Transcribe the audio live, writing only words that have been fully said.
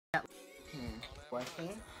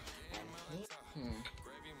working, and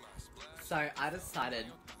so I decided,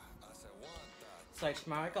 so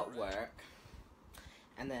tomorrow I got work,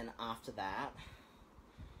 and then after that,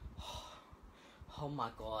 oh my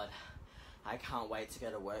god, I can't wait to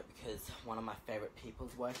go to work because one of my favourite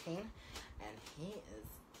people's working, and he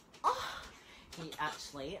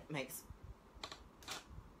actually makes,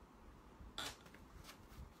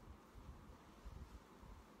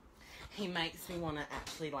 he makes me want to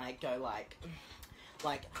actually like go like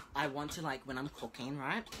I want to, like, when I'm cooking,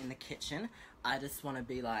 right, in the kitchen, I just want to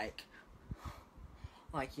be like,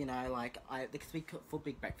 you know, like, because we cook, for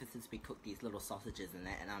big breakfasts, we cook these little sausages in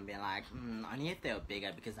it, and I'm being like, only if they were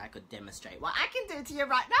bigger, because I could demonstrate what I can do to you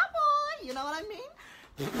right now, boy, you know what I mean?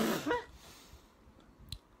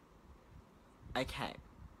 Okay.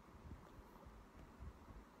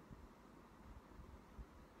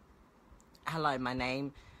 Hello, my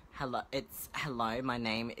name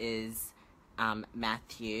is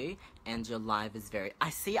Matthew, and your live is very,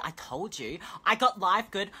 I told you, I got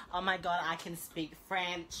live good. Oh my god, I can speak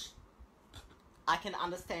French. I can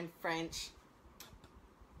understand French.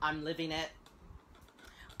 I'm living it.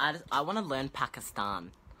 I want to learn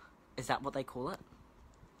Pakistan. Is that what they call it?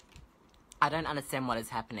 I don't understand what is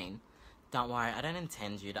happening. Don't worry, I don't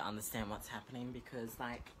intend you to understand what's happening, because,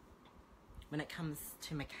 like, when it comes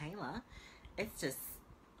to Michaela, it's just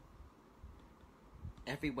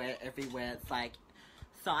everywhere, it's like,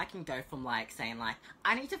 so I can go from, like, saying, like,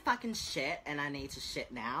 I need to fucking shit, and I need to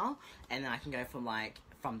shit now, and then I can go from, like,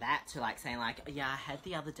 from that to, like, saying, like, yeah, I had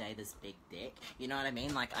the other day this big dick, you know what I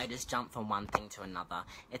mean? Like, I just jump from one thing to another.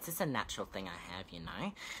 It's just a natural thing I have, you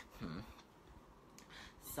know?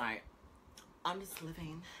 So, I'm just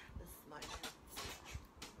living this moment.